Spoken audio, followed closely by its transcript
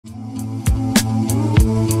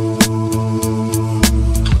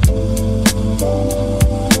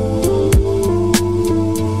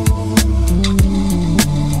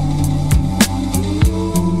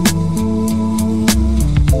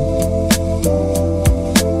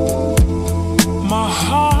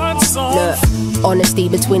Honesty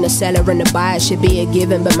between the seller and the buyer should be a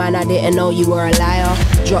given, but man, I didn't know you were a liar.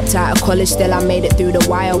 Dropped out of college, still I made it through the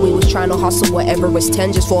wire. We was trying to hustle whatever is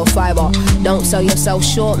 10 just for a fiver. Don't sell yourself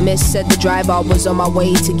short, miss, said the driver. Was on my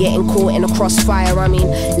way to getting caught in a crossfire. I mean,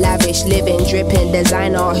 lavish, living, dripping,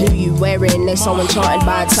 designer. Who you wearing? They so enchanted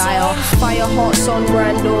by attire. Fire hearts on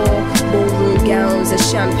Brando, ballroom gowns and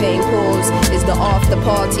champagne pours. Is the after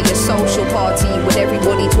party a social party with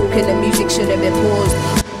everybody talking? The music should have been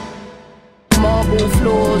paused. Marble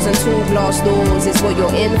floors and tall glass doors is what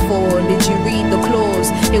you're in for. Did you read the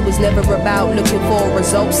clause? It was never about looking for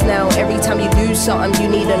results. Now every time you do something you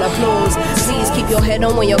need an applause. Please keep your head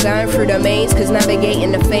on when you're going through the maze, cause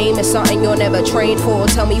navigating the fame is something you're never trained for.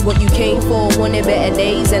 Tell me what you came for, wanted better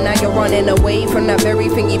days, and now you're running away from that very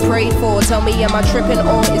thing you prayed for. Tell me, am I tripping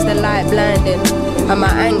or is the light blinding? Am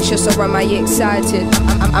I anxious or am I excited?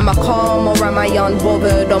 Am I calm or am I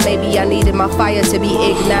unbothered? Or maybe I needed my fire to be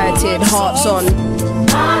ignited. Hearts on.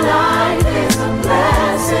 My life is a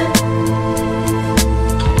blessing,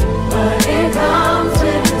 but it comes